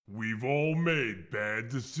We've all made bad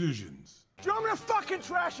decisions. Do you want me to fucking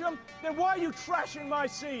trash him? Then why are you trashing my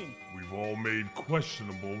scene? We've all made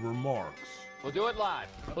questionable remarks. We'll do it live.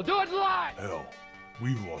 We'll do it live! Hell,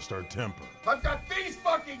 we've lost our temper. I've got these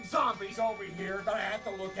fucking zombies over here that I have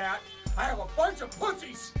to look at. I have a bunch of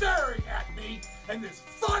pussies staring at me, and this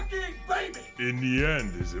fucking baby! In the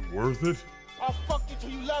end, is it worth it? I'll fuck you till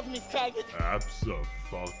you love me, faggot.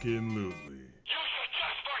 Abso-fucking-lutely. You should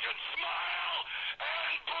just fucking smile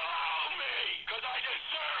and blow me, 'cause I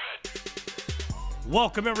deserve it.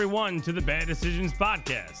 Welcome, everyone, to the Bad Decisions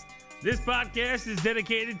Podcast. This podcast is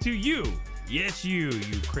dedicated to you. Yes, you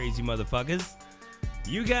crazy motherfuckers.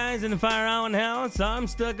 You guys in the Fire Island house, I'm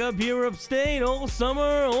stuck up here upstate all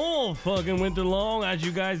summer, all fucking winter long as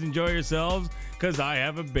you guys enjoy yourselves, because I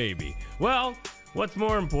have a baby. Well, what's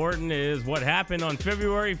more important is what happened on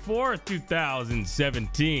February 4th,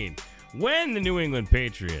 2017, when the New England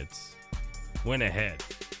Patriots went ahead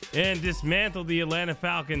and dismantled the Atlanta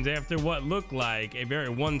Falcons after what looked like a very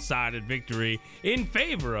one-sided victory in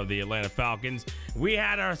favor of the Atlanta Falcons. We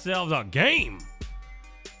had ourselves a game.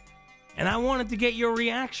 And I wanted to get your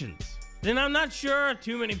reactions. And I'm not sure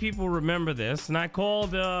too many people remember this. And I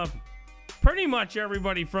called pretty much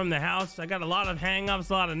everybody from the house. I got a lot of hang-ups,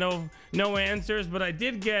 a lot of no answers. But I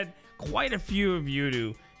did get quite a few of you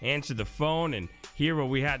to answer the phone and hear what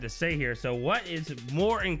we had to say here. So what is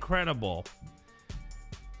more incredible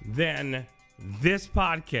than this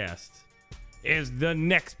podcast is the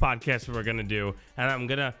next podcast we're going to do. And I'm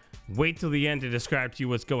going to wait till the end to describe to you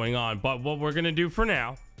what's going on. But what we're going to do for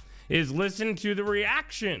now is listen to the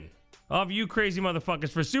reaction of you crazy motherfuckers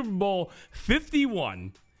for Super Bowl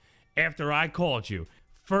 51 after I called you.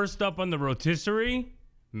 First up on the rotisserie,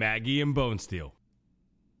 Maggie and Bonesteel.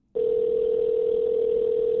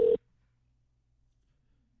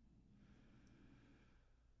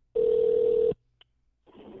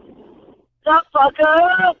 What's up,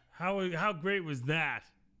 fucker? How great was that?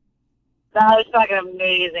 That was fucking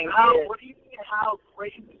amazing. Dude. What do you mean, how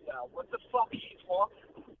great is that? What the fuck is she talking?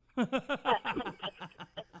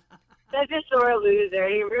 That's a sore loser.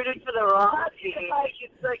 He rooted for the wrong team.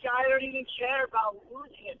 It's like I don't even care about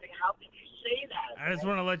losing it. How could you say that? I just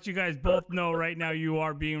want to let you guys both know right now you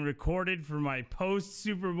are being recorded for my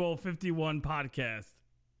post-Super Bowl 51 podcast.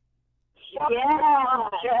 Yeah.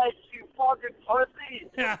 Yes, you fucking pussy.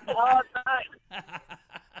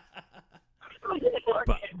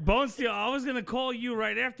 Bonesteel, I was going to call you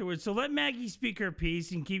right afterwards, so let Maggie speak her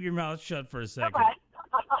piece and keep your mouth shut for a second. Okay.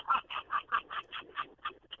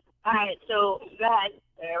 All right, so good.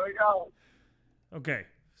 There we go. Okay,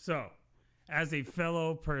 so as a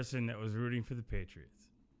fellow person that was rooting for the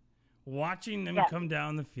Patriots, watching them come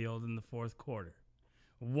down the field in the fourth quarter,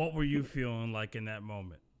 what were you feeling like in that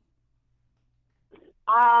moment?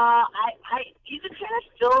 You could kind of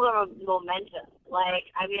feel the momentum. Like,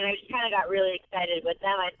 I mean, I just kind of got really excited with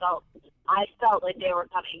them. I felt like they were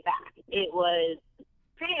coming back. It was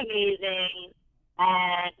pretty amazing.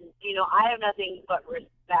 And, you know, I have nothing but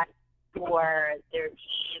respect for their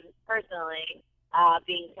team personally,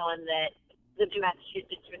 being someone that lived in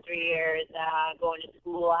Massachusetts for 3 years, going to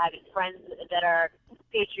school, having friends that are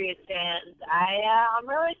Patriots fans. I'm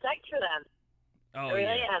really psyched for them. Oh, I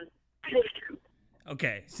really yeah. am.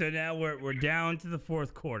 Okay, so now we're down to the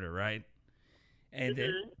fourth quarter, right? And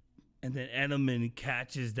then Edelman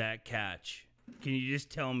catches that catch. Can you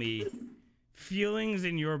just tell me feelings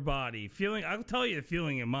in your body? I'll tell you the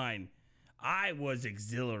feeling in mine. I was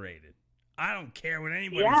exhilarated. I don't care what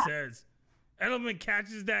anybody says. Edelman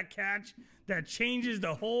catches that catch that changes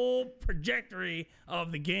the whole trajectory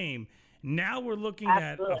of the game. Now we're looking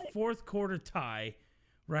at a fourth quarter tie,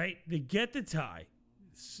 right? They get the tie.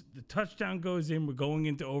 The touchdown goes in. We're going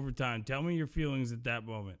into overtime. Tell me your feelings at that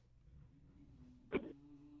moment.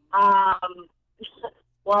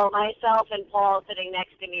 Well, myself and Paul sitting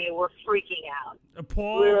next to me were freaking out.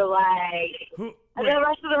 Paul? We were like... And the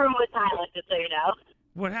rest of the room was silent, just so you know.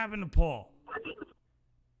 What happened to Paul?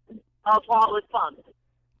 Oh, Paul was pumped.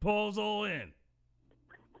 Paul's all in.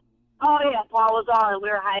 Oh, yeah, Paul was all in. We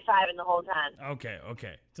were high-fiving the whole time.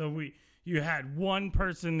 Okay. So you had one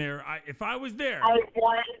person there. If I was there...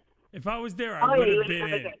 If I was there, I would have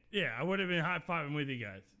been in. Yeah, I would have been high-fiving with you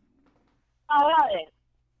guys. Oh, really?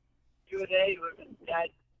 You would have been dead.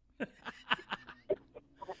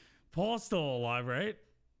 Paul's still alive, right?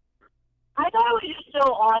 I thought it was just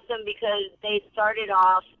so awesome because they started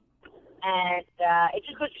off, and it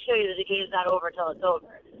just goes to show you that the game's not over till it's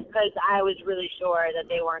over. Because I was really sure that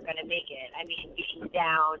they weren't going to make it. I mean, being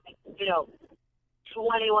down,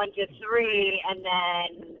 21-3, and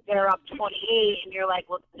then they're up 28, and you're like,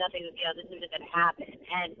 well, nothing, this isn't going to happen.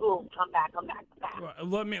 And boom, come back. Well,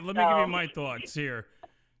 let me give you my thoughts here.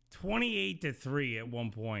 28-3 at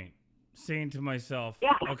one point. Saying to myself,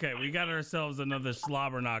 Yeah. okay, we got ourselves another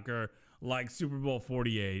slobber knocker like Super Bowl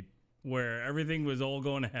 48, where everything was all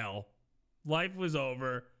going to hell. Life was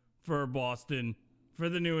over for Boston, for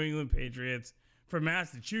the New England Patriots, for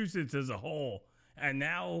Massachusetts as a whole. And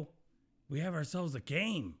now we have ourselves a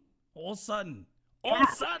game. All of a sudden.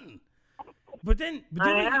 But then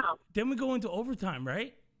we go into overtime,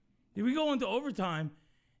 right? Then we go into overtime,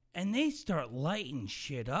 and they start lighting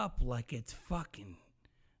shit up like it's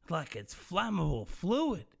flammable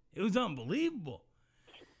fluid. It was unbelievable.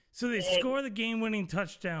 So they score the game-winning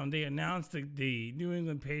touchdown. They announce that the New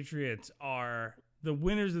England Patriots are the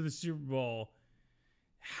winners of the Super Bowl.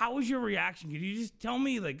 How was your reaction? Could you just tell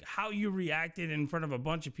me how you reacted in front of a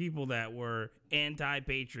bunch of people that were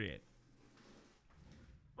anti-Patriot?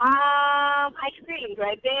 I screamed,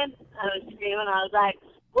 right, Ben? I was screaming. I was like,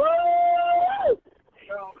 woo!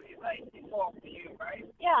 So, like, it's all for you, right?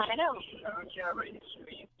 Yeah, I know. I don't care about your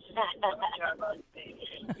scream. I don't care about the baby.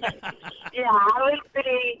 Yeah, I was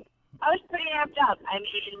pretty amped up. I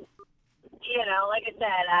mean, like I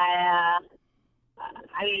said, I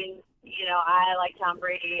like Tom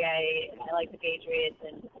Brady. I like the Patriots,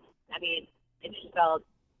 and I mean, it felt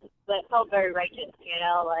very righteous.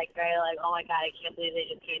 Oh my God, I can't believe they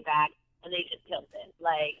just came back and they just killed it.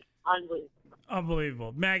 Unbelievable.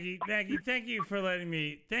 Unbelievable. Maggie, thank you for letting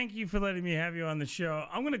me have you on the show.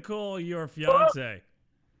 I'm going to call your fiance.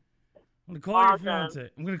 I'm going to call your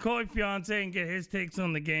fiance. I'm going to call your fiance and get his takes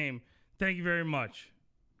on the game. Thank you very much.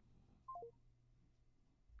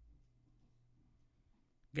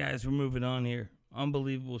 Guys, we're moving on here.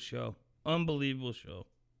 Unbelievable show.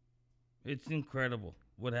 It's incredible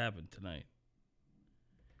what happened tonight.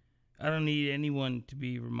 I don't need anyone to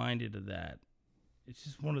be reminded of that. It's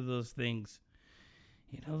just one of those things.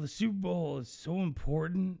 The Super Bowl is so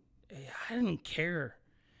important. I didn't care.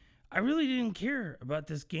 I really didn't care about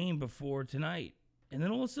this game before tonight. And then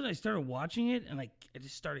all of a sudden I started watching it and I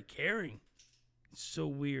just started caring. It's so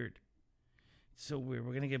weird. We're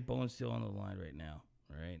going to get Bone Steel on the line right now.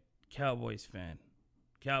 All right? Cowboys fan.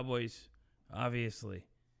 Cowboys, obviously,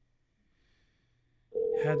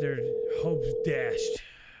 had their hopes dashed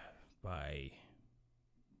by...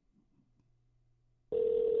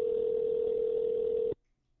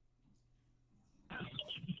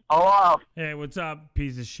 Hello. Hey, what's up,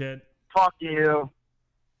 piece of shit? Fuck you.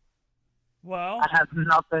 Well, I have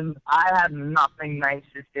nothing nice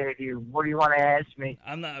to say to you. What do you want to ask me?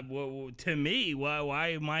 I'm not. To me, why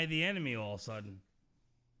am I the enemy all of a sudden?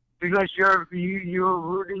 Because you're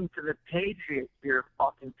rooting to the Patriots. You're a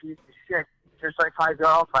fucking piece of shit. Just like my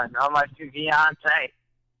girlfriend, or my fiance.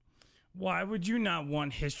 Why would you not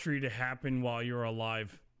want history to happen while you're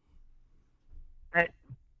alive?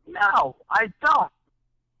 No, I don't.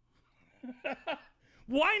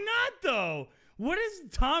 Why not, though? What has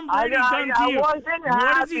Tom Brady done to you? I wasn't happy.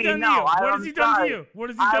 What has he done to you? What has he done to you?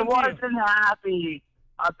 I wasn't happy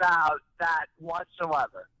about that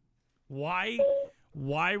whatsoever. Why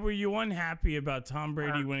were you unhappy about Tom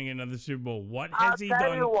Brady winning another Super Bowl? What has he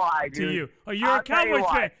done to you? Oh, you're a Cowboys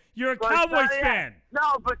fan. You're a Cowboys fan.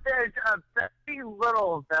 No, but there's very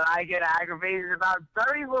little that I get aggravated about.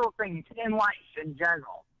 Very little things in life in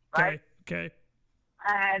general, right? Okay.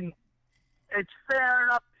 And it's fair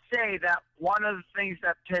enough to say that one of the things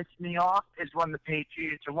that pissed me off is when the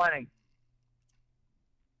Patriots are winning.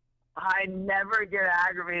 I never get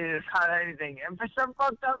aggravated about anything. And for some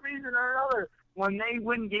fucked up reason or another, when they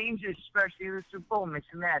win games, especially the Super Bowl, makes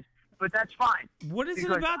me mad. But that's fine. What is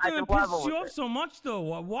it about them that pisses you off so much, though?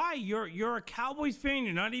 Why? You're a Cowboys fan.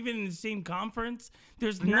 You're not even in the same conference.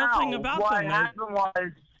 There's nothing about them.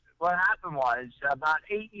 What happened was about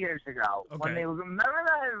 8 years ago when they remember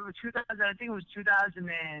that it was 2000. I think it was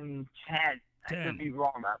 2010. I could be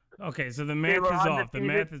wrong about this. Okay, so the math is off. The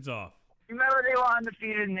math is off. Remember they were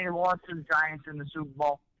undefeated and they lost to the Giants in the Super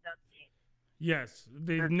Bowl. Yes,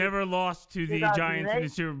 they've never lost to the Giants in the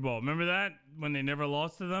Super Bowl. Remember that when they never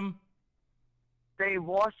lost to them? They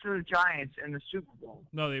lost to the Giants in the Super Bowl.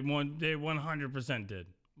 No, they won. They 100% did.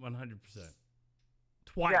 100%.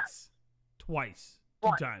 Twice. Yeah. Twice.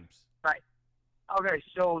 What? 2 times. Right. Okay,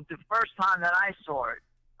 so the first time that I saw it,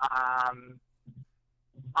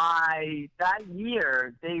 that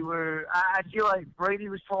year I feel like Brady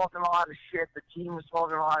was talking a lot of shit, the team was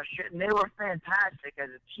talking a lot of shit, and they were fantastic as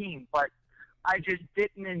a team, but I just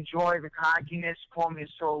didn't enjoy the cockiness, call me a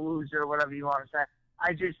sore loser, whatever you want to say.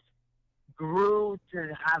 I just grew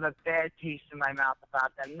to have a bad taste in my mouth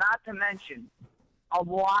about them. Not to mention, a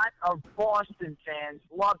lot of Boston fans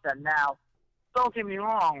love them. Now, don't get me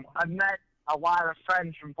wrong. I've met a lot of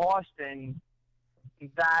friends from Boston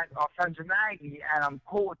that are friends of Maggie, and I'm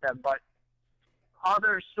cool with them. But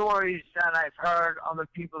other stories that I've heard, other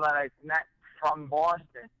people that I've met from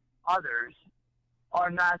Boston, others, are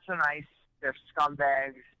not so nice. They're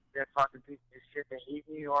scumbags. They're fucking pieces of shit. They hate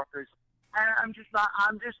New Yorkers. And I'm just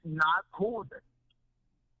not cool with it.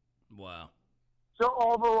 Wow. So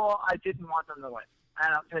overall, I didn't want them to win.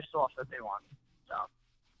 And I'm pissed off that they won. So.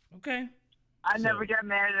 Okay. I never get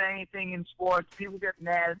mad at anything in sports. People get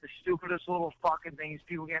mad at the stupidest little fucking things.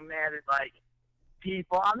 People get mad at, like,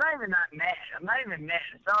 people. I'm not even that mad. I'm not even mad.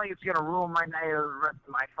 It's not like it's going to ruin my night or the rest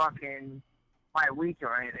of my week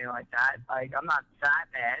or anything like that. Like, I'm not that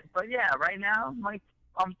mad. But, yeah, right now,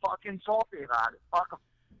 I'm fucking salty about it. Fuck 'em.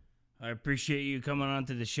 I appreciate you coming on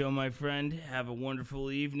to the show, my friend. Have a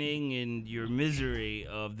wonderful evening in your misery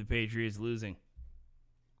of the Patriots losing.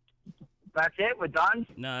 That's it? We're done?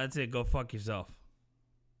 No, that's it. Go fuck yourself.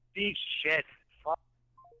 Deep shit. Fuck.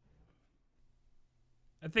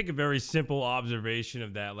 I think a very simple observation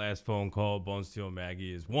of that last phone call, Bonesteel and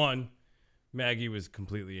Maggie, is 1, Maggie was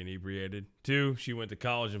completely inebriated. 2, she went to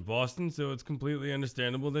college in Boston, so it's completely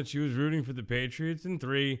understandable that she was rooting for the Patriots. And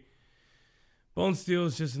 3, Bonesteel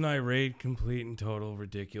is just an irate, complete and total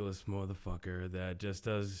ridiculous motherfucker that just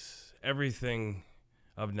does everything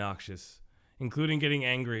obnoxious, including getting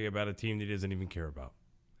angry about a team that he doesn't even care about.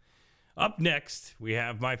 Up next, we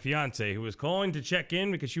have my fiance, who was calling to check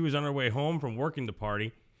in because she was on her way home from working the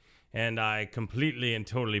party, and I completely and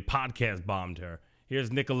totally podcast bombed her.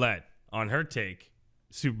 Here's Nicolette on her take,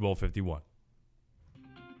 Super Bowl 51.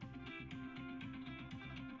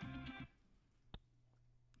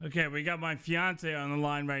 Okay, we got my fiance on the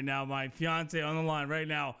line right now. My fiance on the line right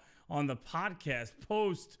now on the podcast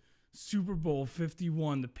post Super Bowl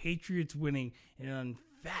 51, the Patriots winning in an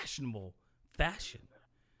unfashionable fashion.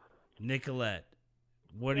 Nicolette,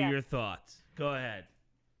 what are your thoughts? Go ahead.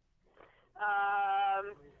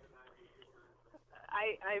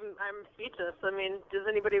 I'm speechless. I mean, does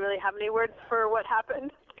anybody really have any words for what happened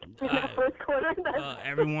in the first quarter?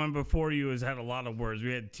 Everyone before you has had a lot of words.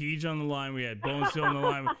 We had Tej on the line. We had Bonesteel on the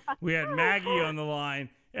line. We had Maggie on the line.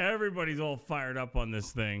 Everybody's all fired up on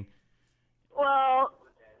this thing. Well,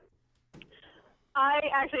 I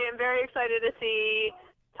actually am very excited to see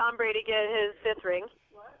Tom Brady get his 5th ring.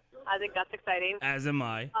 I think that's exciting. As am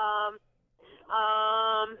I.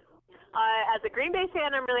 As a Green Bay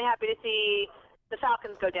fan, I'm really happy to see the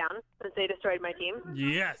Falcons go down since they destroyed my team.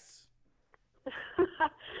 Yes.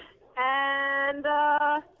 And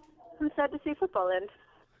I'm sad to see football end.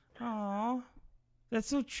 Aw, that's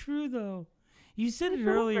so true, though. You said it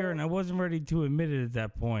earlier, and I wasn't ready to admit it at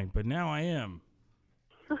that point, but now I am.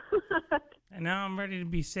 And now I'm ready to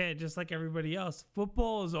be sad, just like everybody else.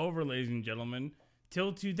 Football is over, ladies and gentlemen.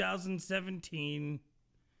 Till 2017,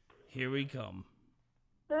 here we come.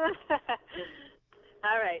 All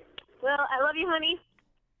right. Well, I love you, honey.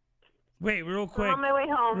 Wait, real quick. I'm on my way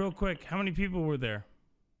home. Real quick, how many people were there?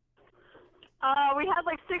 We had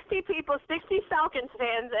like 60 people, 60 Falcons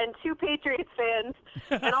fans and 2 Patriots fans,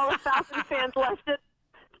 and all the Falcons fans left it.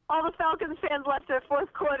 All the Falcons fans left the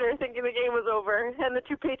fourth quarter thinking the game was over, and the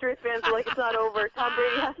 2 Patriots fans were like, "It's not over. Tom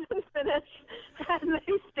Brady hasn't finished," and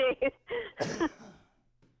they stayed.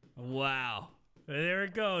 Wow, there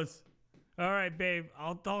it goes. All right, babe.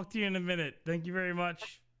 I'll talk to you in a minute. Thank you very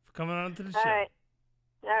much for coming on to the show.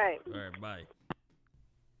 All right. All right, bye.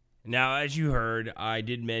 Now, as you heard, I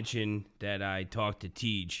did mention that I talked to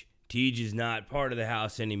Tej. Tej is not part of the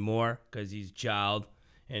house anymore because he's a child,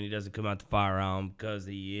 and he doesn't come out the firearm because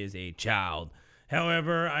he is a child.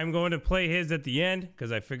 However, I'm going to play his at the end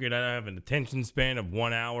because I figured I have an attention span of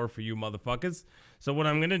 1 hour for you motherfuckers. So what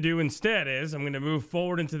I'm going to do instead is I'm going to move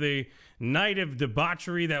forward into the night of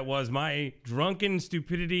debauchery that was my drunken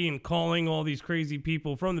stupidity and calling all these crazy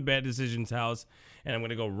people from the Bad Decisions house. And I'm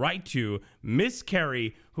going to go right to Miss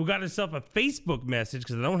Kerry, who got herself a Facebook message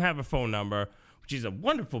because I don't have a phone number. She's a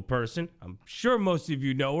wonderful person. I'm sure most of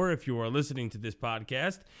you know her if you are listening to this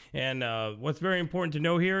podcast. And what's very important to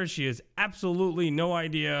know here is she has absolutely no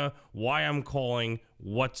idea why I'm calling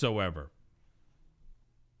whatsoever.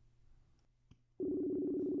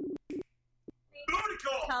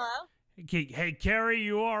 Hello? Hey, Carrie,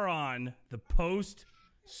 you are on the post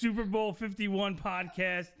Super Bowl 51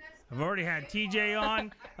 podcast. I've already had TJ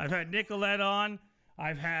on. I've had Nicolette on.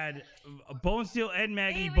 I've had Bonesteel and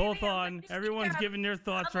Maggie both on. Everyone's giving their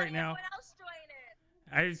thoughts right now.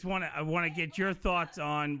 I just want to get your thoughts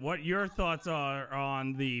on what your thoughts are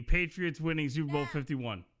on the Patriots winning Super Bowl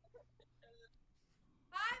 51.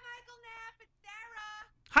 Hi, Michael Knapp. It's Sarah.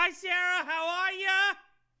 Hi, Sarah. How are ya?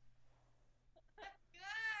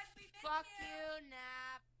 Fuck you,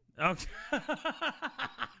 Nap. Okay. Can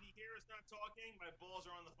you hear us not talking? My balls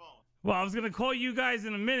are on the phone. Well, I was going to call you guys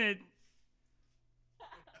in a minute.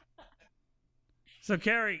 So,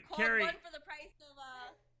 Carrie. One for the price of,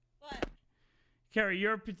 what? Carrie,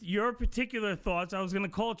 your particular thoughts. I was going to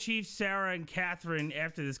call Chief, Sarah, and Catherine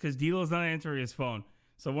after this because D'Lo's not answering his phone.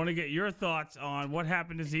 So I want to get your thoughts on what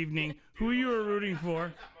happened this evening, who you were rooting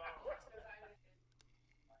for.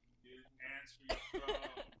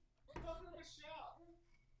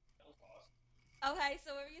 Okay,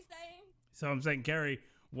 so what were you saying? So I'm saying, Carrie,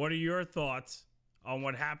 what are your thoughts on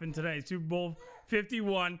what happened today? Super Bowl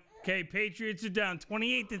 51. Okay, Patriots are down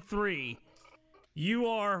 28-3. You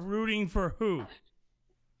are rooting for who?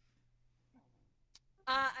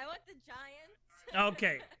 I want the Giants.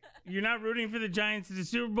 Okay. You're not rooting for the Giants in the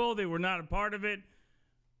Super Bowl. They were not a part of it.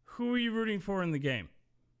 Who are you rooting for in the game?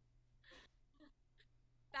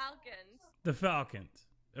 Falcons. The Falcons.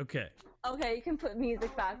 Okay. Okay, you can put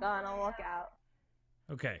music back on. I'll walk out.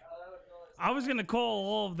 Okay. I was going to call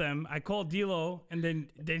all of them. I called D'Lo, and then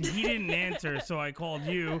he didn't answer, so I called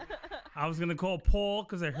you. I was going to call Paul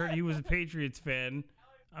because I heard he was a Patriots fan.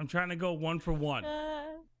 I'm trying to go one for one.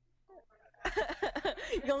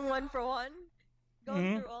 You're going one for one?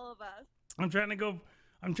 Going through all of us. I'm trying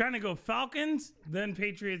to go Falcons, then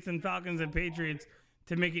Patriots, and Falcons and Patriots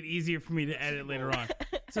to make it easier for me to edit later on.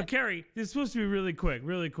 So, Carrie, this is supposed to be really quick.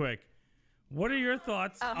 What are your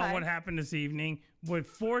thoughts on what happened this evening with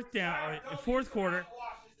fourth quarter?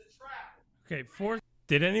 Okay, fourth.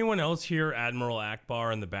 Did anyone else hear Admiral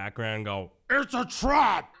Akbar in the background go, "It's a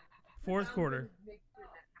trap"? Fourth quarter.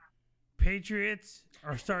 Patriots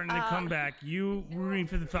are starting to come back. You rooting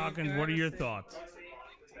for the Falcons. What are your thoughts?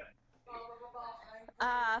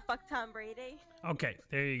 Fuck Tom Brady. Okay,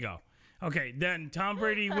 there you go. Okay, then Tom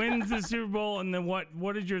Brady wins the Super Bowl, and then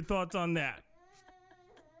what is your thoughts on that?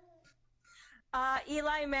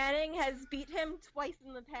 Eli Manning has beat him twice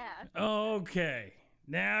in the past. Okay,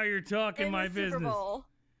 now you're talking in my the Super business. Bowl.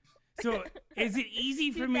 So, is it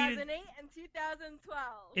easy for me to 2008 and 2012.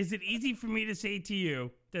 Is it easy for me to say to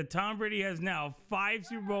you that Tom Brady has now 5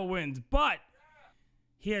 Super Bowl wins, but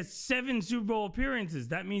he has 7 Super Bowl appearances?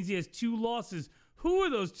 That means he has 2 losses. Who are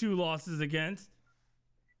those 2 losses against?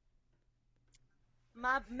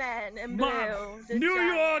 My men in blue. the New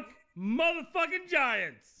Giants. York motherfucking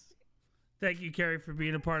Giants. Thank you, Carrie, for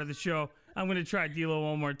being a part of the show. I'm going to try D'Lo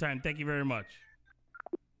one more time. Thank you very much.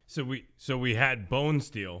 So we had Bone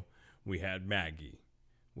Steel. We had Maggie.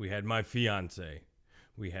 We had my fiance.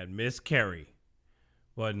 We had Miss Carrie.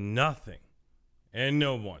 But nothing and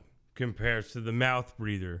no one compares to the mouth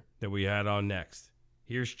breather that we had on next.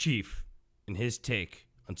 Here's Chief and his take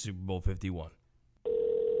on Super Bowl 51.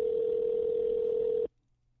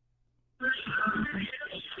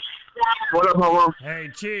 What up, Homo? Hey,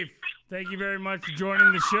 Chief. Thank you very much for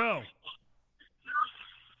joining the show.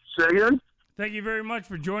 Say again? Thank you very much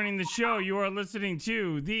for joining the show. You are listening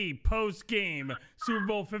to the post-game Super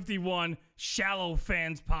Bowl 51 Shallow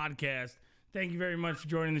Fans podcast. Thank you very much for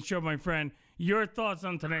joining the show, my friend. Your thoughts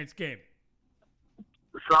on tonight's game?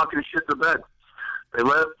 The Falcons shit the bed. They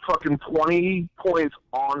let fucking 20 points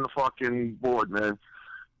on the fucking board, man.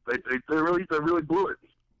 They really blew it.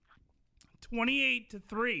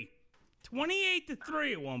 28-3.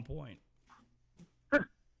 28-3 at one point.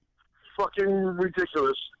 Fucking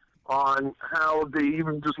ridiculous on how they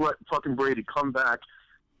even just let fucking Brady come back.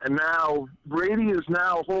 And now Brady is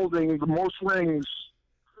now holding the most rings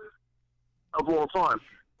of all time.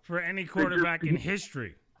 For any quarterback in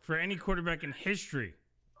history. For any quarterback in history.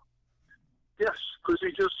 Yes, because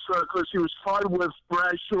he was tied with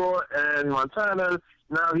Bradshaw and Montana.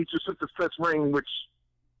 Now he just took the 5th ring, which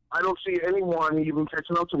I don't see anyone even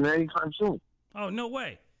catching up to him anytime soon. Oh, no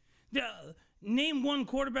way. Name one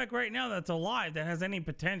quarterback right now that's alive that has any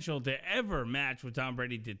potential to ever match what Tom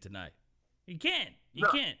Brady did tonight. You can't. You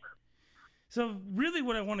can't. So really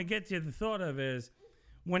what I want to get to the thought of is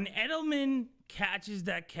when Edelman catches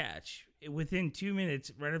that catch within 2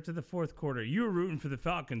 minutes right up to the 4th quarter, you were rooting for the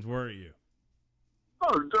Falcons, weren't you?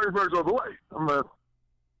 Oh, Dirty Birds all the way.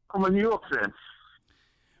 I'm a New York fan.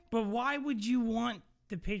 But why would you want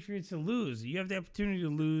the Patriots to lose? You have the opportunity to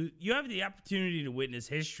lose. You have the opportunity to witness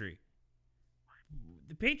history.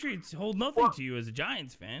 The Patriots hold nothing to you as a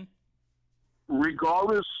Giants fan.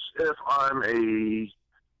 Regardless if I'm if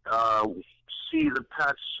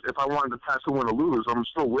I wanted the Pats to win or lose, I'm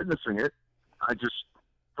still witnessing it. I just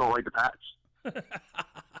don't like the Pats.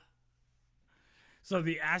 So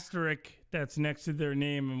the asterisk that's next to their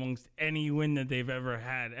name amongst any win that they've ever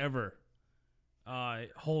had,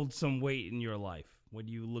 holds some weight in your life. when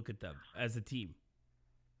you look at them as a team?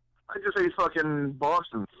 I just say fucking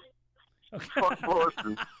Boston. Okay. Fuck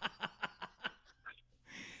Boston.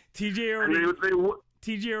 TJ already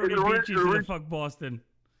beat you to the fuck Boston.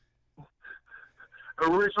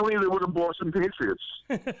 Originally, they were the Boston Patriots.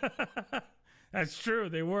 That's true.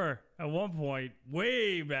 They were at one point,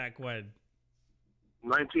 way back when.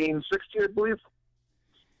 1960, I believe.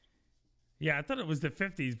 Yeah, I thought it was the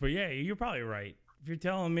 50s, but yeah, you're probably right. If you're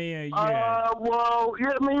telling me, yeah.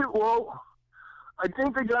 I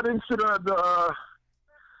think they got into the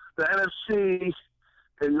NFC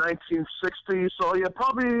in 1960. So yeah,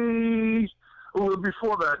 probably a little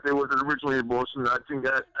before that they were originally in Boston. I think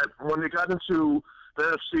that when they got into the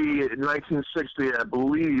NFC in 1960, I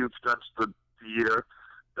believe that's the year.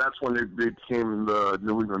 That's when they became the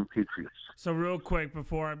New England Patriots. So real quick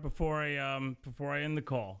before I end the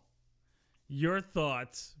call, your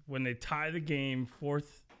thoughts when they tie the game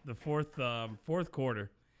fourth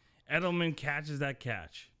quarter. Edelman catches that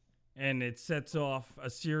catch, and it sets off a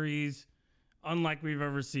series unlike we've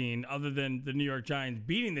ever seen, other than the New York Giants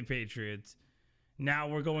beating the Patriots. Now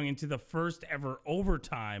we're going into the first ever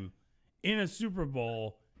overtime in a Super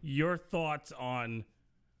Bowl. Your thoughts on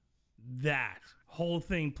that whole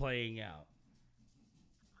thing playing out?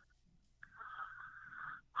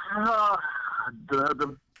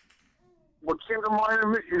 What came to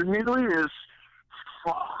mind immediately is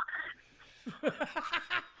fuck.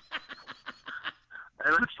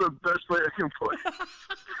 And that's the best way I can put it.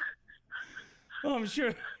 Well,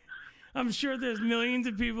 I'm sure there's millions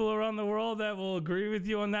of people around the world that will agree with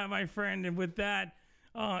you on that, my friend. And with that,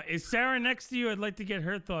 is Sarah next to you? I'd like to get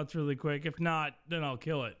her thoughts really quick. If not, then I'll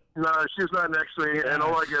kill it. No, she's not next to me. And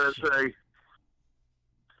all I gotta say,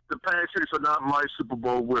 the Patriots are not my Super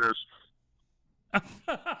Bowl winners.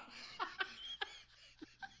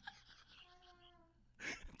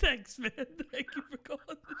 Thanks, man. Thank you for calling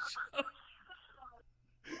the show.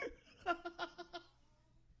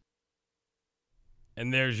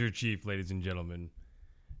 And there's your chief, ladies and gentlemen.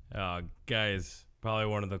 Guy is probably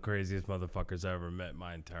one of the craziest motherfuckers I ever met in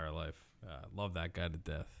my entire life. Love that guy to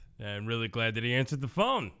death. And really glad that he answered the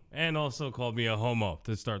phone and also called me a homo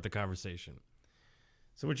to start the conversation.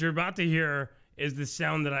 So what you're about to hear is the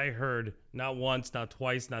sound that I heard not once, not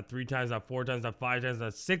twice, not 3 times, not 4 times, not 5 times,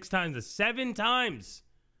 not 6 times, but 7 times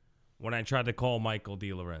when I tried to call Michael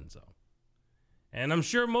DiLorenzo. And I'm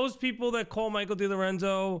sure most people that call Michael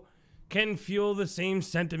DiLorenzo can feel the same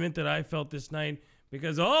sentiment that I felt this night,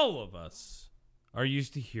 because all of us are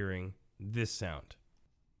used to hearing this sound.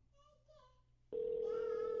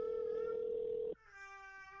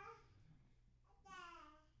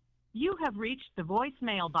 You have reached the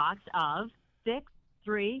voicemail box of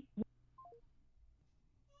 63.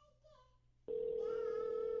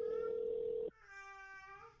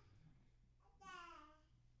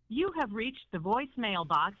 You have reached the voicemail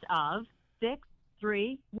box of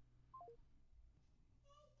 63.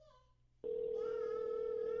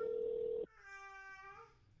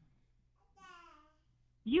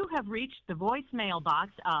 You have reached the voicemail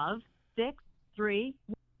box of 63.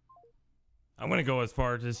 I'm going to go as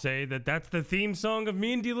far as to say that that's the theme song of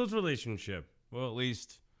me and D'Lo's relationship. Well, at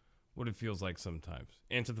least what it feels like sometimes.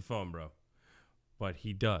 Answer the phone, bro. But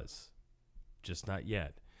he does. Just not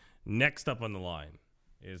yet. Next up on the line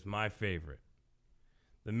is my favorite.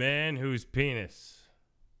 The man whose penis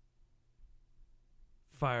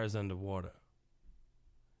fires underwater.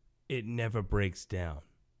 It never breaks down.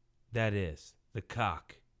 That is the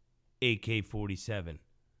cock, AK-47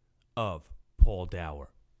 of Paul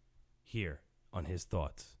Dower. Here on His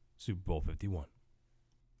Thoughts, Super Bowl 51.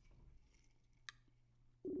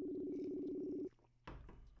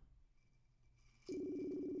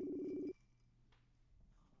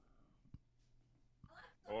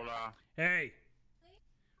 Hola. Hey,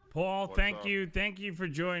 Paul, thank you for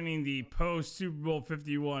joining the post Super Bowl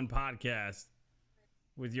 51 podcast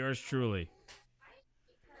with yours truly.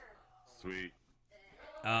 Sweet.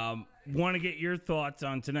 Want to get your thoughts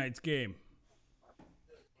on tonight's game?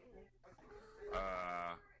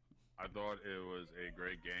 I thought it was a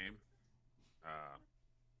great game.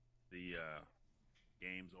 The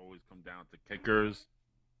games always come down to kickers,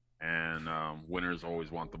 and winners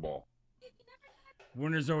always want the ball.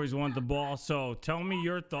 Winners always want the ball. So tell me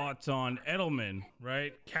your thoughts on Edelman,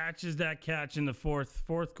 right? Catches that catch in the fourth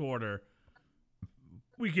quarter.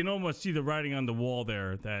 We can almost see the writing on the wall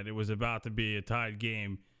there that it was about to be a tied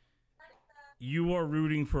game. You are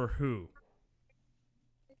rooting for who?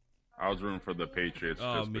 I was rooting for the Patriots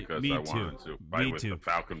just because I wanted to fight with the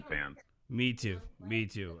Falcon fans. Me too.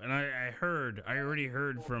 And I already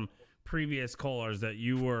heard from previous callers that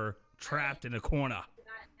you were trapped in a corner.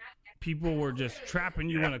 people were just trapping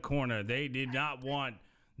you in a corner. They did not want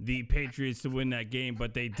the Patriots to win that game,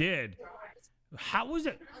 but they did. How was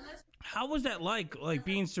it? How was that like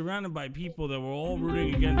being surrounded by people that were all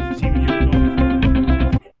rooting against the team you were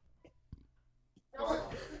going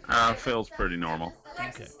for? Feels pretty normal.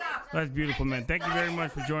 Okay. That's beautiful, man. Thank you very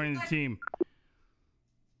much for joining the team.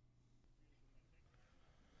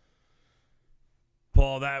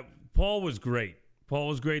 Paul was great. Paul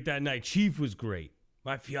was great that night. Chief was great.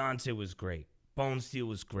 My fiance was great. Bone Steel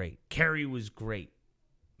was great. Kerry was great.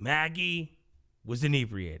 Maggie was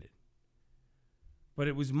inebriated. But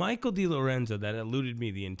it was Michael DiLorenzo that eluded me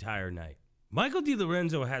the entire night. Michael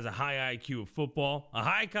DiLorenzo has a high IQ of football, a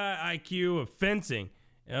high IQ of fencing,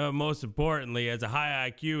 most importantly, has a high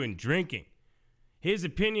IQ in drinking. His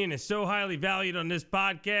opinion is so highly valued on this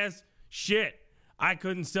podcast, shit, I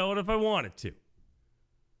couldn't sell it if I wanted to.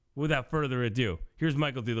 Without further ado, here's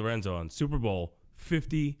Michael DiLorenzo on Super Bowl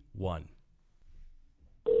 51.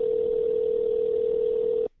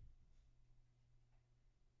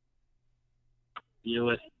 You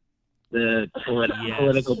with the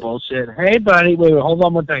political bullshit. Hey, buddy, wait, hold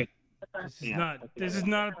on one thing. This is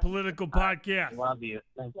not a political podcast. Love you.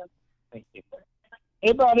 Thank you.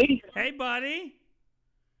 Hey, buddy. Hey, buddy.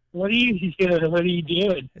 What are you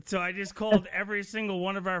doing? So I just called every single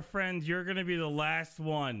one of our friends. You're going to be the last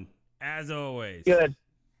one, as always. Good.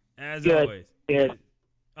 As Good. always. Good.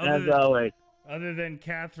 Always. Other than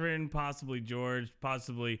Catherine, possibly George,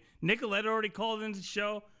 possibly Nicolette already called into the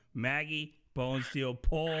show. Maggie, Bone Steel,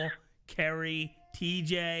 Paul, Kerry,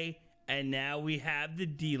 TJ, and now we have the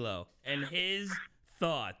D-Lo and his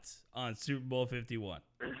thoughts on Super Bowl 51.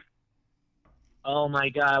 Oh, my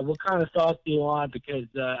God. What kind of thoughts do you want? Because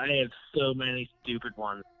I have so many stupid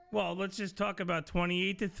ones. Well, let's just talk about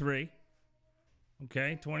 28-3.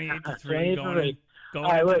 Okay, 28-3 28-3.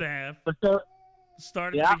 going into the half.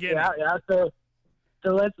 Start at the beginning. Yeah.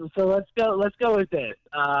 So let's go with this.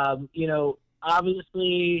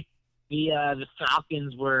 Obviously the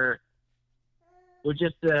Falcons were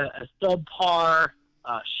just a subpar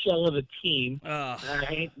shell of a team.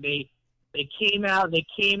 Right? They came out like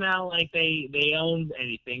they owned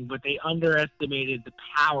anything, but they underestimated the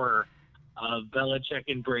power of Belichick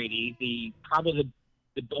and Brady, probably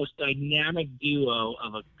the most dynamic duo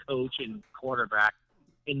of a coach and quarterback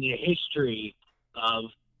in the history of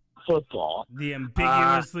football. The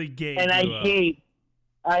ambiguously gay and duo.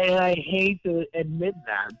 I hate to admit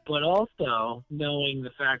that, but also knowing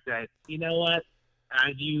the fact that, you know what,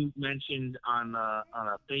 as you mentioned on a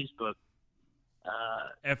Facebook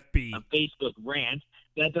a Facebook rant,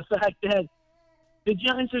 that the fact that the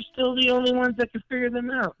Giants are still the only ones that can figure them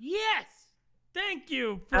out. Yes, thank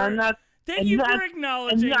you for acknowledging that.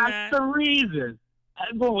 And that's the reason.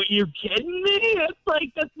 Well, are you kidding me?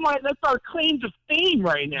 That's our claim to fame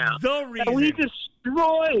right now. The reason that we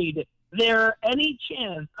destroyed any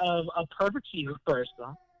chance of a perfect season, first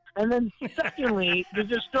off, and then secondly, they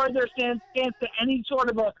destroyed their chance to any sort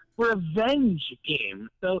of a revenge game.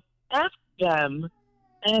 So F them,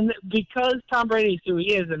 and because Tom Brady is who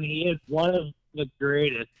he is, and he is one of the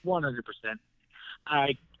greatest, 100%.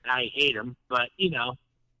 I hate him, but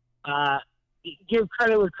give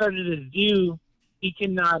credit where credit is due. He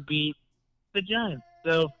cannot beat the Giants,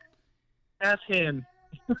 so F him.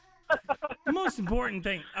 The most important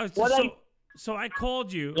thing. So I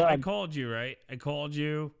called you. I called you, right? I called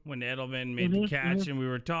you when Edelman made the catch, and we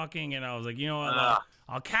were talking, and I was like, you know what?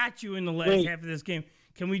 I'll catch you in the last half of this game.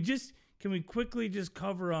 Can we quickly just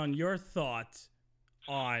cover on your thoughts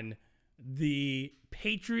on the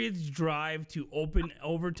Patriots' drive to open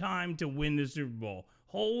overtime to win the Super Bowl?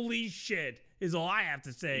 Holy shit, is all I have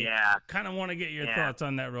to say. Yeah. Kind of want to get your thoughts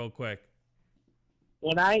on that real quick.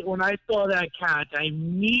 When I saw that catch, I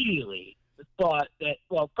immediately thought that,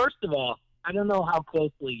 well, first of all, I don't know how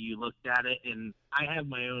closely you looked at it, and I have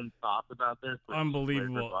my own thoughts about this.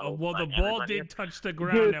 Unbelievable. Well, the ball did touch the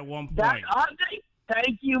ground at one point.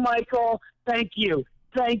 Thank you, Michael. Thank you,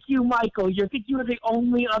 Michael. You think you were the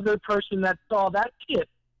only other person that saw that tip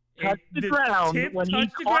touch the ground when he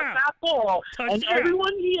caught that ball, and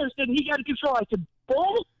everyone here said he got control. I said,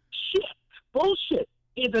 bullshit.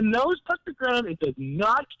 If the nose touched the ground, it does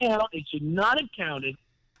not count. It should not have counted.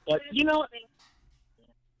 But you know,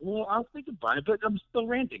 well, I'll think about it, but I'm still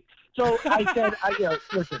ranting. So I said,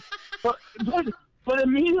 listen. But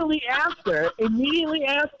immediately after, they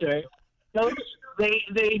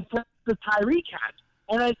put the Tyree catch.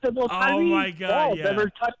 And I said, well, Tyree's ball never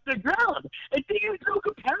touched the ground. And there's no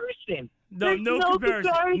comparison.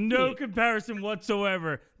 No comparison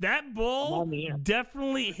whatsoever. That ball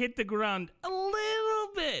definitely hit the ground a little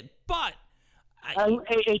bit, but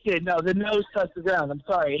It did. No, the nose touched the ground. I'm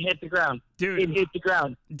sorry. It hit the ground. Dude. It hit the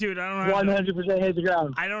ground. Dude, I don't have 100% hit the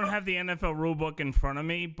ground. I don't have the NFL rulebook in front of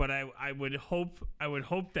me, but I would hope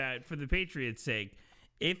that for the Patriots' sake,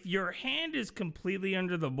 if your hand is completely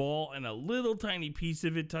under the ball and a little tiny piece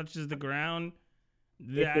of it touches the ground,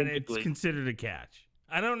 that it's considered a catch.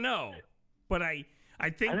 I don't know, but I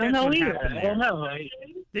think that's what happened there. I don't know.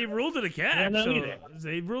 They ruled it a catch. I don't know so either.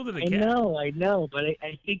 They ruled it a I catch. know, but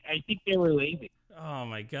I think they were lazy. Oh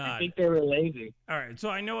my God! I think they were lazy. All right, so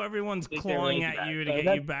I know everyone's clawing at you to So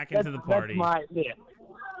get you back into the party.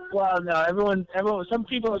 Well, no, everyone. Some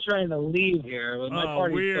people are trying to leave here. But my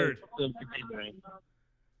party's weird. still continuing.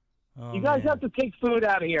 Oh, You guys man. have to take food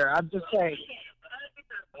out of here. I'm just saying.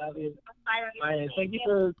 Thank you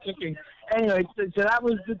for cooking. Anyway, so that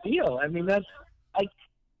was the deal. I mean, that's like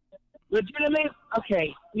legitimate.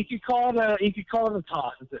 Okay, you could call it a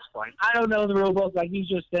toss at this point. I don't know the rule book, like you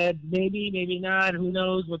just said. Maybe not. Who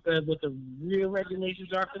knows what the real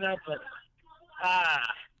regulations are for that? But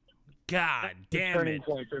God damn turning it!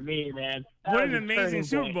 Point for me, man. That What was an a amazing turning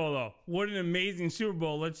Super point. Bowl, though. What an amazing Super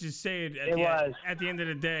Bowl. Let's just say it. At the end of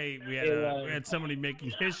the day, we had somebody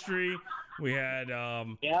making history. We had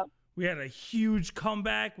we had a huge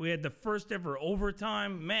comeback. We had the first ever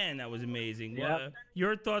overtime. Man, that was amazing. Yep.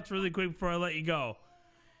 Your thoughts really quick before I let you go.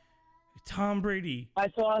 Tom Brady. My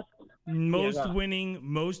thoughts. Most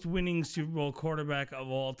winning Super Bowl quarterback of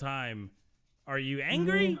all time. Are you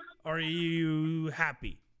angry or are you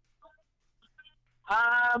happy?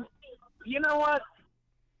 You know what?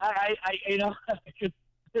 I just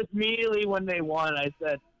immediately when they won, I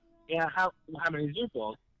said, yeah, how many Super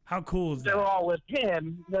Bowls? How cool is that? They were all with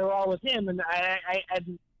him. And I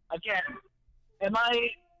again, am I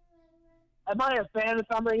a fan of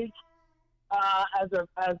Tom Brady? As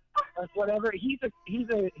whatever, he's a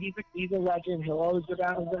legend. He'll always go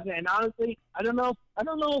down as a legend. And honestly, I don't know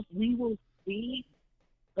if we will see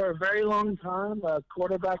for a very long time a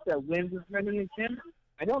quarterback that wins as many as him.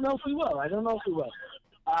 I don't know if we will.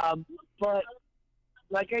 But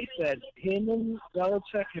like I said, him and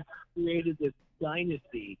Belichick have created this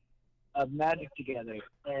dynasty of magic together.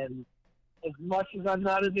 And as much as I'm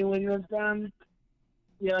not a New England fan,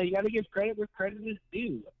 you got to give credit where credit is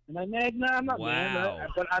due. And I'm not mad,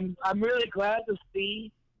 but I'm really glad to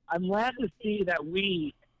see. I'm glad to see that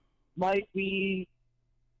we might be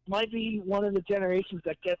one of the generations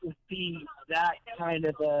that get to see that kind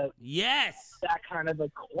of a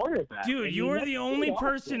quarterback. Dude, you're the only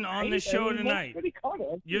person on the show tonight.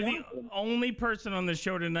 You're the only person on the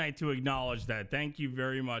show tonight to acknowledge that. Thank you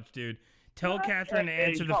very much, dude. Tell Catherine to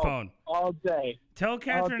answer the phone. All day. Tell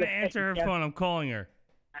Catherine to answer her phone. I'm calling her.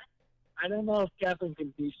 I don't know if Catherine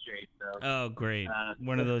can be straight, though. Oh, great.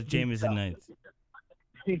 One of those Jameson nights.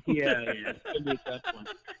 yeah. It's going to be a tough one.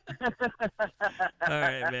 All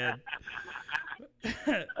right, man.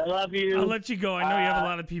 I love you. I'll let you go. I know you have a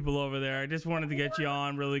lot of people over there. I just wanted to get you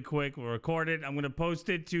on really quick. We'll record it. I'm going to post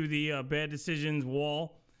it to the Bad Decisions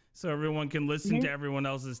wall so everyone can listen to everyone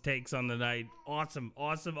else's takes on the night. Awesome.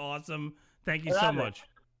 Thank you so much.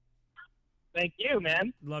 Thank you,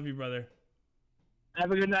 man. Love you, brother.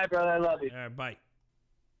 Have a good night, brother. I love you. All right, bye.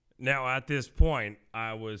 Now, at this point,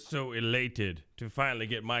 I was so elated to finally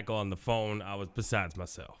get Michael on the phone, I was besides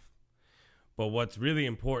myself. But what's really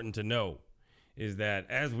important to know is that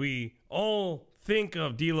as we all think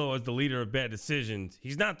of D'Lo as the leader of Bad Decisions,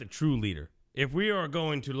 he's not the true leader. If we are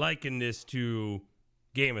going to liken this to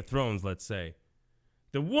Game of Thrones, let's say,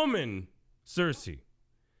 the woman, Cersei,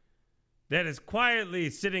 that is quietly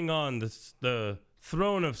sitting on the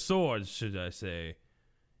throne of swords, should I say,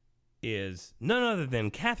 is none other than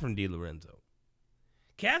Catherine DiLorenzo.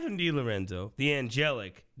 Catherine DiLorenzo, the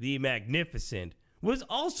angelic, the magnificent, was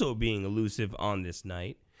also being elusive on this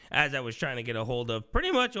night, as I was trying to get a hold of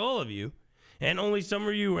pretty much all of you, and only some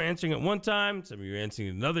of you were answering at one time, some of you were answering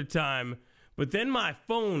at another time, but then my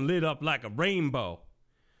phone lit up like a rainbow,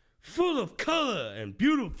 full of color and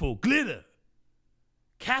beautiful glitter.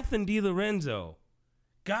 Catherine DiLorenzo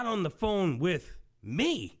got on the phone with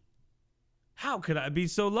me. How could I be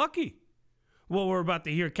so lucky? Well, we're about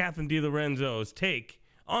to hear Catherine DiLorenzo's take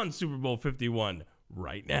on Super Bowl 51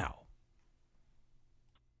 right now.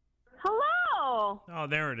 Hello. Oh,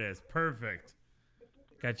 there it is. Perfect.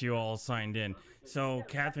 Got you all signed in. So,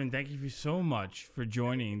 Catherine, thank you so much for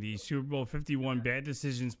joining the Super Bowl 51 Bad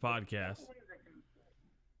Decisions podcast.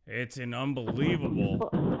 It's an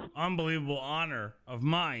unbelievable honor of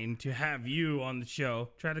mine to have you on the show.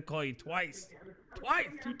 Tried to call you two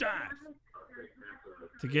times,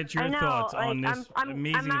 to get your thoughts on this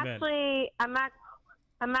amazing event.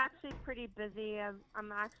 I'm actually pretty busy.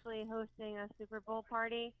 I'm actually hosting a Super Bowl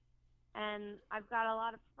party and I've got a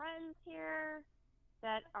lot of friends here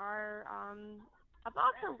that are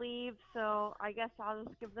about to leave, so I guess I'll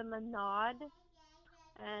just give them a nod,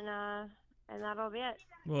 and that'll be it.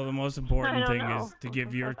 Well, the most important thing know. is to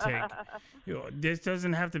give your take. This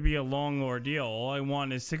doesn't have to be a long ordeal. All I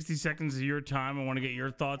want is 60 seconds of your time. I want to get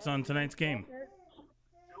your thoughts on tonight's game.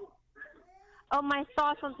 Oh, my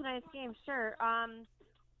thoughts on tonight's game, sure.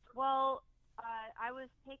 Well, I was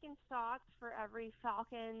taking shots for every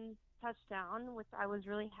Falcons touchdown, which I was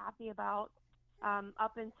really happy about.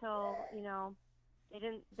 Up until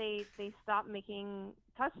they stopped making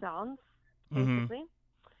touchdowns, basically.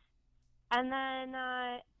 And then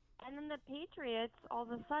the Patriots all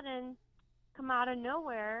of a sudden come out of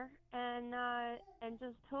nowhere and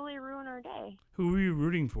just totally ruin our day. Who were you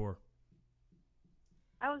rooting for?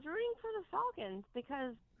 I was rooting for the Falcons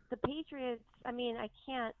because the Patriots, I mean, I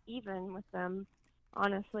can't even with them,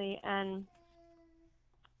 honestly, and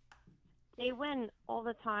they win all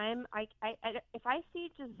the time. If I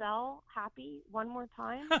see Giselle happy one more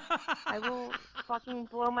time, I will fucking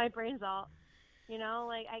blow my brains out.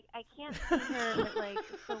 I can't see her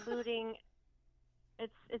saluting.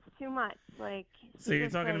 It's too much. So you're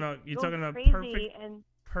talking about crazy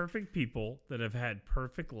perfect people that have had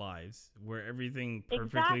perfect lives where everything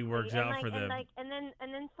perfectly exactly. works and out for them. And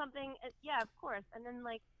then something. Yeah, of course. And then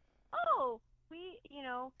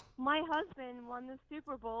my husband won the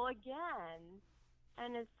Super Bowl again.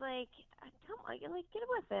 And it's come on, get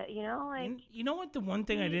with it, You know what? The one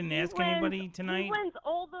thing I didn't ask wins, anybody tonight. He wins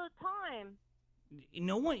all the time. You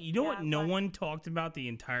know what? What no one talked about the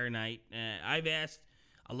entire night. I've asked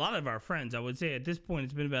a lot of our friends. I would say at this point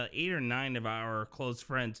it's been about 8 or 9 of our close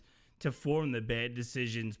friends to form the Bad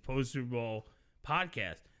Decisions post Super Bowl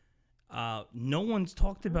podcast. No one's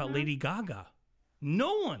talked about Lady Gaga.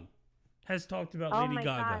 No one has talked about Lady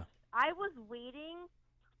Gaga. Gosh. I was waiting.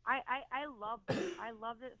 I loved it. I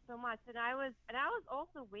loved it so much, and I was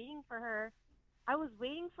also waiting for her. I was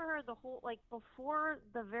waiting for her the whole before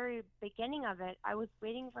the very beginning of it. I was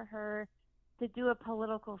waiting for her to do a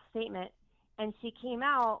political statement, and she came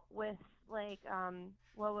out with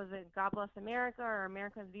what was it? God Bless America or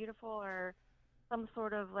America's Beautiful or some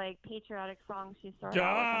sort of patriotic song she started.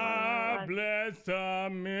 God bless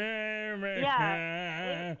America.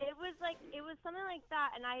 Yeah, it was something like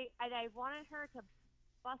that, and I wanted her to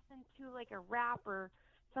bust into a rap or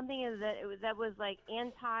something that was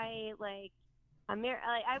anti I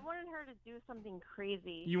wanted her to do something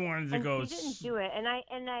crazy. You wanted to and go. She didn't do it, and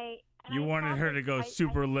you wanted her to go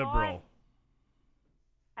super liberal.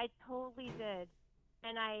 I totally did,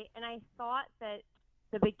 and I thought that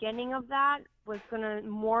the beginning of that was going to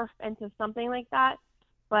morph into something like that,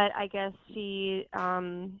 but I guess she,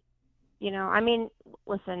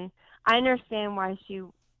 listen, I understand why she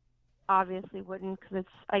obviously wouldn't, because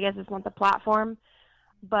I guess it's not the platform,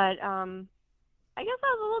 but I guess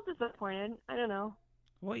I was a little disappointed. I don't know.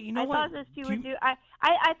 Well, you know I what? thought that she would do. I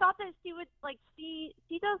thought that she would she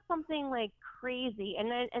does something crazy,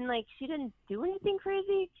 and she didn't do anything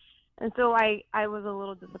crazy, and so I was a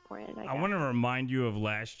little disappointed. I want to remind you of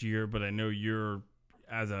last year, but I know you're,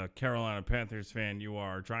 as a Carolina Panthers fan, you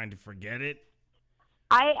are trying to forget it.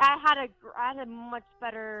 I had a much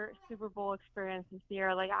better Super Bowl experience this year.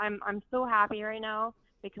 I'm so happy right now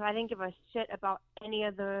because I didn't give a shit about any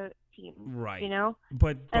of the teams. Right.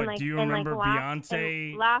 But do you remember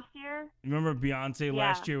Beyonce last year? Remember Beyonce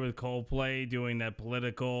last year with Coldplay doing that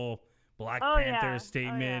political Black Panther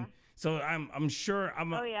statement? So I'm sure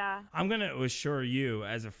I'm gonna assure you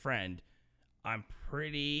as a friend, I'm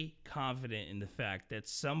pretty confident in the fact that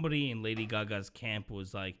somebody in Lady Gaga's camp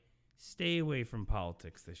was like, stay away from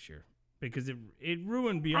politics this year because it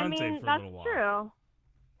ruined Beyonce for a little while. That's true.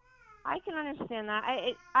 I can understand that.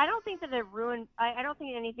 I don't think that it ruined. I don't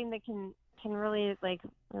think anything that can really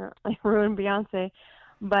ruin Beyonce,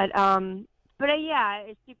 but yeah,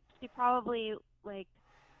 she probably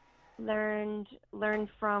learned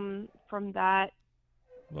from that.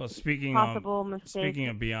 Well, speaking possible mistake. Speaking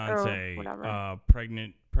of Beyonce,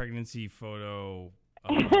 pregnancy photo.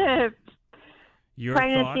 Your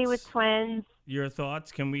pregnancy thoughts? With twins. Your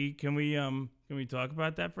thoughts? Can we talk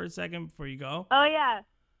about that for a second before you go? Oh yeah.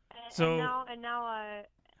 And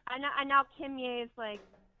now Kim Ye's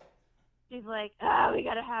she's we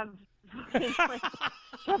gotta have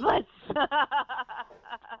triplets.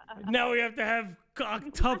 Now we have to have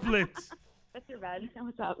octuplets. That's your bed.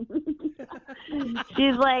 What's up?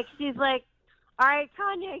 she's like, all right,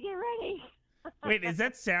 Kanye, get ready. Wait, is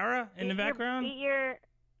that Sarah in the background?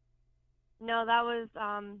 No, that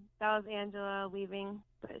was Angela leaving,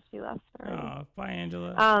 but she left already. Oh, bye,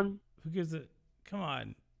 Angela. Who gives it? Come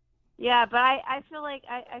on. Yeah, but I feel like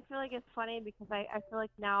I feel like it's funny because I feel like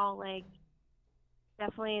now like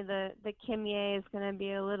definitely the Kimye is gonna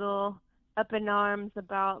be a little up in arms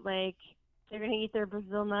about like they're gonna eat their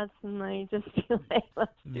Brazil nuts and like just feel like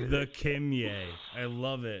let's do The Kimye. I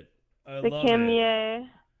love it. I the love it. Kimye.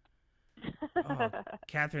 Oh,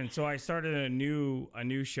 Catherine, so I started a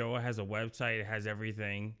new show. It has a website. It has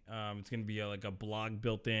everything. It's gonna be like a blog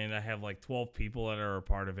built in. I have like 12 people that are a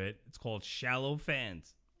part of it. It's called Shallow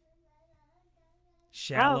Fans.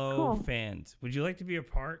 Shallow cool. Fans. Would you like to be a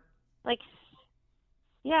part? Like,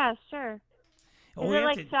 yeah, sure. Oh, Is we it have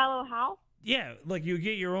like to- shallow how? Yeah, like you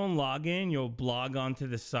get your own login. You'll blog onto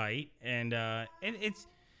the site, and it's.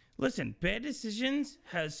 Listen, Bad Decisions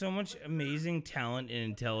has so much amazing talent and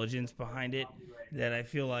intelligence behind it that I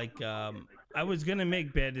feel like I was going to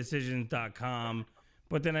make baddecisions.com,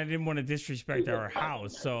 but then I didn't want to disrespect our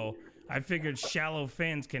house. So I figured Shallow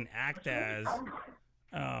Fans can act as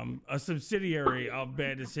a subsidiary of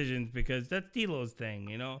Bad Decisions because that's D-Lo's thing,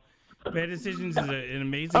 you know? Bad Decisions is an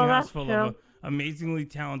amazing house full of amazingly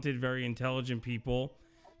talented, very intelligent people.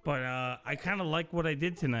 But I kind of like what I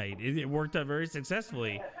did tonight. It worked out very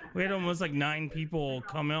successfully. We had almost like 9 people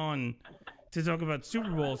come on to talk about Super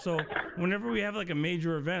Bowl. So whenever we have like a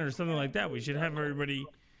major event or something like that, we should have everybody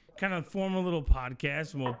kind of form a little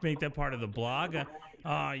podcast, and we'll make that part of the blog.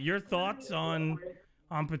 Your thoughts on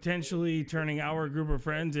potentially turning our group of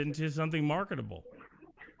friends into something marketable?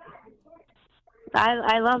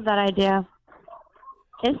 I love that idea.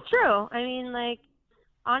 It's true. I mean, like,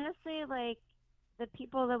 honestly, like, the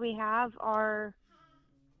people that we have are,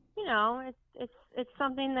 you know, it's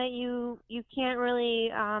something that you can't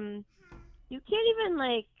really, you can't even,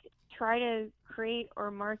 like, try to create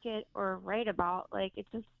or market or write about. Like,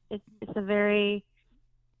 it's a very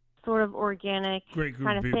sort of organic Great group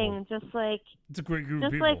kind of of people. thing. Just like, It's a great group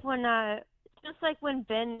of just people. like when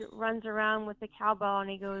Ben runs around with the cowbell and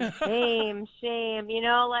he goes, shame, shame, you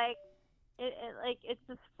know, like, it's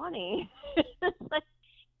just funny. It's like,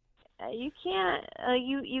 you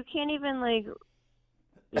can't even, like,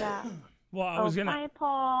 yeah. Well, I was Hi,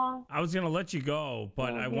 Paul. gonna let you go,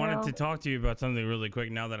 but I wanted to talk to you about something really quick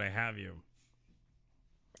now that I have you.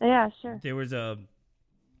 Yeah, sure. There was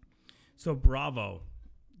so Bravo.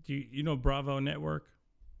 Do you know Bravo Network?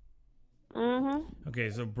 Mm-hmm. Okay,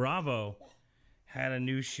 so Bravo had a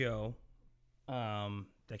new show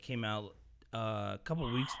that came out a couple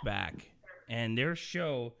weeks back, and their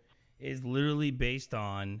show is literally based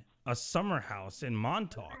on a summer house in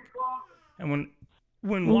Montauk. And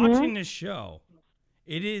when watching this show,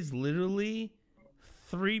 it is literally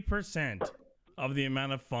 3% of the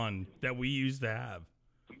amount of fun that we used to have.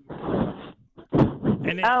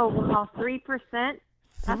 And wow, 3%?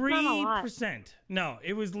 That's not a lot. 3%. No,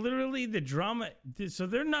 it was literally the drama. So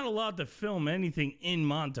they're not allowed to film anything in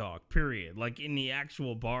Montauk, period. Like in the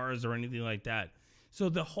actual bars or anything like that. So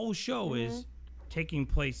the whole show is taking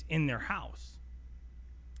place in their house.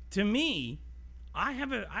 To me, I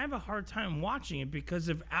have a hard time watching it because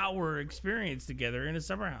of our experience together in a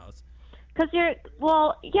summer house. Because you're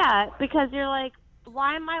like,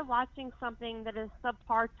 why am I watching something that is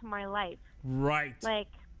subpar to my life? Right. Like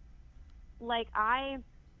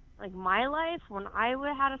my life when I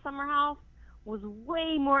had a summer house was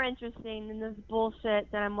way more interesting than this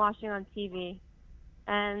bullshit that I'm watching on TV.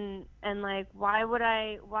 And like, why would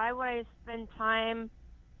I spend time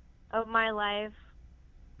of my life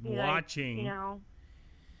watching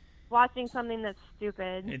watching something that's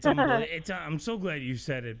stupid? I'm so glad you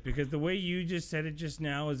said it, because the way you just said it just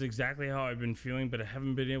now is exactly how I've been feeling, but I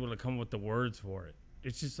haven't been able to come up with the words for it.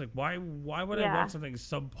 It's just like, why would I watch something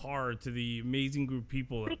subpar to the amazing group of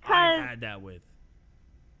people that I had that with?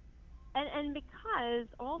 And because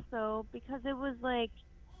it was like,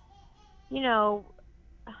 you know,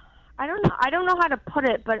 I don't know how to put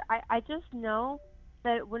it, but I just know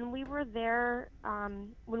that when we were there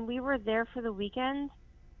for the weekend,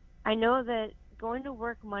 I know that going to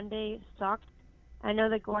work Monday sucked. I know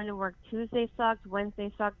that going to work Tuesday sucked,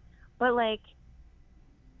 Wednesday sucked, but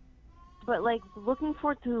looking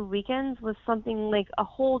forward to the weekends was something like a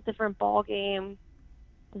whole different ball game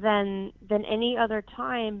than any other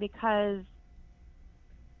time, because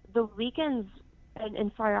the weekends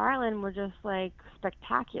in Fire Island were just like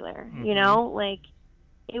spectacular. You know, like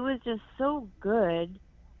it was just so good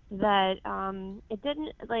that it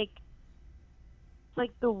didn't like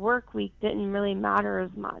the work week didn't really matter as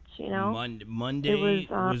much. You know, Monday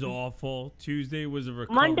was awful. Tuesday was a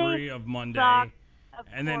recovery of Monday. Sucked.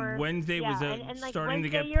 And then Wednesday was starting to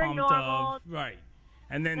get Wednesday, pumped up. Right.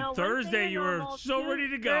 And then Thursday you were so ready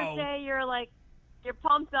to go. Thursday you're like, You're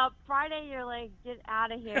pumped up. Friday, you're like, get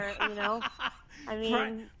out of here, you know? I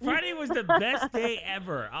mean... Friday was the best day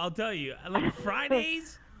ever, I'll tell you. Like,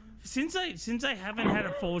 Fridays, since I haven't had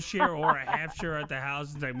a full share or a half share at the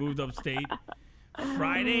house since I moved upstate,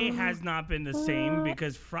 Friday has not been the same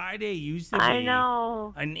because Friday used to be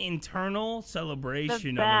an internal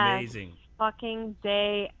celebration of amazing. Fucking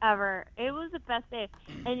day ever. It was the best day.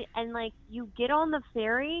 And like, you get on the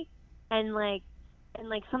ferry and like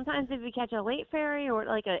sometimes if you catch a late ferry or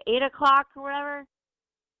like at 8 o'clock or whatever,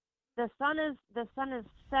 the sun is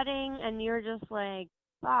setting and you're just like,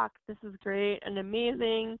 fuck, this is great and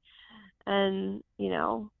amazing, and you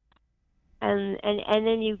know, and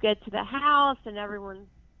then you get to the house and everyone's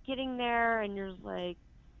getting there and you're just like,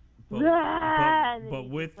 but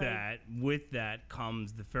with that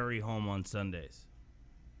comes the ferry home on Sundays.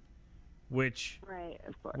 Which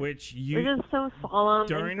you're just so solemn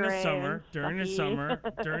during and the summer, and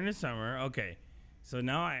during the summer. Okay, so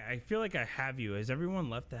now I feel like I have you. Has everyone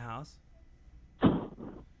left the house?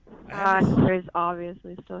 He's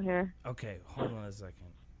obviously still here. Okay, hold on a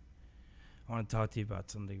second. I want to talk to you about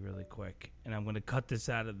something really quick, and I'm going to cut this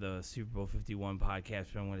out of the Super Bowl 51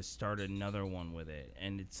 podcast, but I'm going to start another one with it,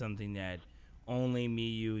 and it's something that only me,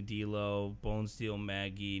 you, D-Lo, Bone Steel,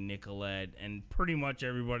 Maggie, Nicolette, and pretty much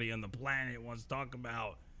everybody on the planet wants to talk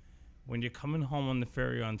about. When you're coming home on the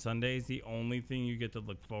ferry on Sundays, the only thing you get to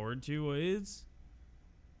look forward to is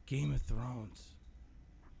Game of Thrones.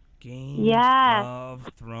 Game of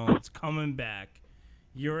Thrones coming back.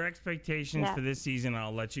 Your expectations for this season,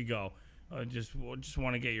 I'll let you go. Just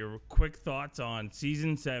want to get your quick thoughts on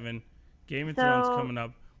season 7, Game of Thrones coming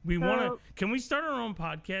up. Can we start our own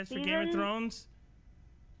podcast for Game of Thrones?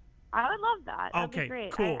 I would love that. That'd okay, be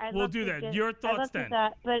great. cool. We'll do that. Your thoughts then.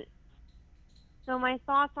 So my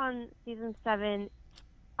thoughts on season 7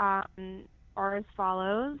 are as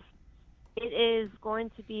follows. It is going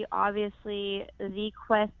to be obviously the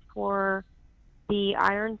quest for the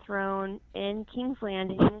Iron Throne in King's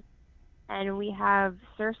Landing, and we have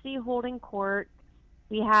Cersei holding court.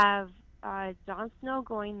 We have Jon Snow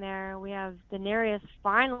going there. We have Daenerys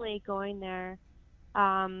finally going there.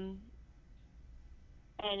 And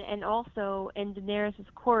also in Daenerys'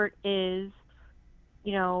 court is,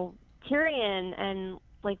 you know, Tyrion and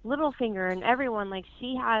like Littlefinger and everyone. Like,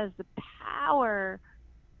 she has the power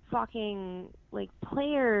fucking like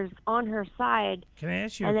players on her side. Can I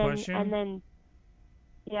ask you a question? And then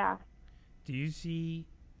do you see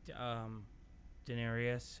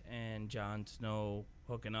Daenerys and Jon Snow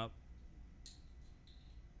hooking up?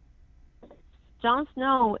 Jon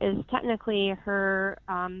Snow is technically her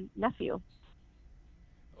nephew.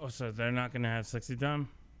 Oh, so they're not going to have sexy time?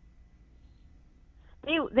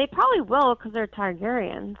 They probably will because they're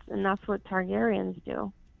Targaryens, and that's what Targaryens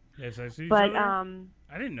do. Yes, I see. But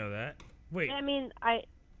I didn't know that. Wait. I mean,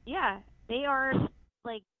 they are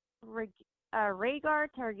like Rhaegar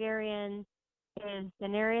Targaryen is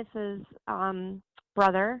Daenerys'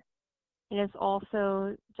 brother, and is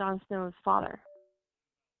also Jon Snow's father,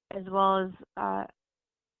 as well as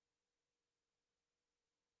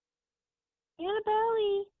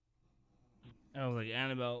Annabelle. I was like,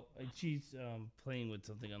 Annabelle, she's playing with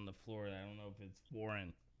something on the floor. I don't know if it's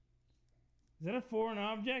foreign. Is that a foreign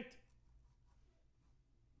object?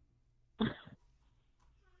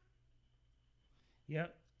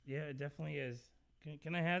 Yep. Yeah, it definitely is.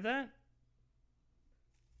 Can I have that?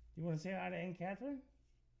 You want to say hi to Aunt Catherine?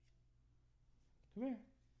 Come here.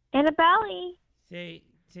 Annabelle. Say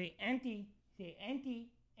auntie. Say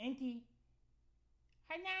auntie. Auntie.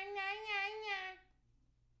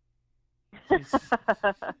 She's so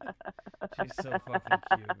fucking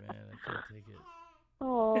cute, man. I can't take it.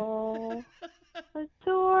 Oh,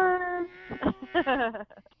 adore.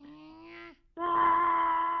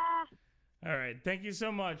 All right. Thank you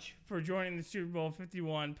so much for joining the Super Bowl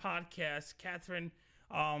 51 podcast. Catherine,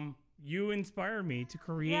 you inspired me to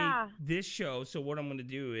create this show. So what I'm going to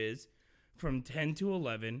do is from 10 to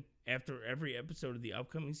 11, after every episode of the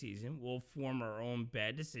upcoming season, we'll form our own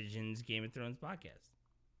Bad Decisions Game of Thrones podcast.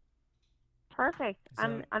 Perfect.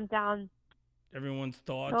 I'm down. Everyone's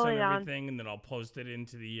thoughts totally and everything, and then I'll post it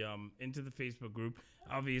into the Facebook group.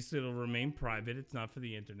 Obviously, it'll remain private. It's not for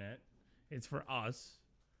the internet. It's for us.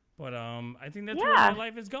 But I think that's where my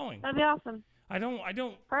life is going. That'd be awesome. I don't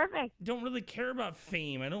Perfect. Don't really care about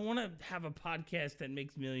fame. I don't want to have a podcast that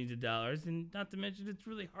makes millions of dollars, and not to mention it's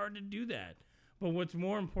really hard to do that. But what's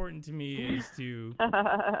more important to me is to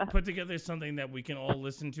put together something that we can all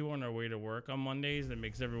listen to on our way to work on Mondays that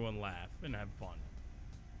makes everyone laugh and have fun.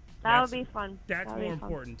 That would be fun. That's more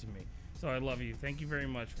important to me. So I love you. Thank you very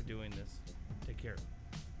much for doing this. Take care.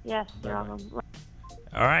 Yes, you're welcome.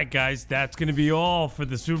 All right, guys, that's going to be all for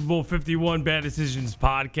the Super Bowl 51 Bad Decisions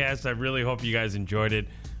podcast. I really hope you guys enjoyed it.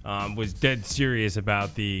 Was dead serious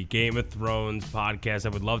about the Game of Thrones podcast. I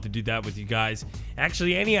would love to do that with you guys.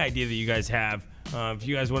 Actually, any idea that you guys have. If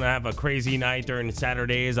you guys want to have a crazy night during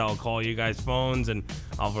Saturdays, I'll call you guys phones and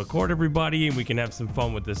I'll record everybody and we can have some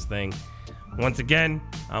fun with this thing. Once again,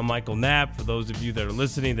 I'm Michael Knapp. For those of you that are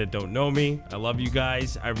listening that don't know me, I love you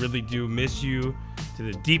guys. I really do miss you to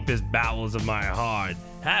the deepest bowels of my heart.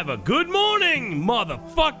 Have a good morning,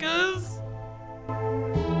 motherfuckers!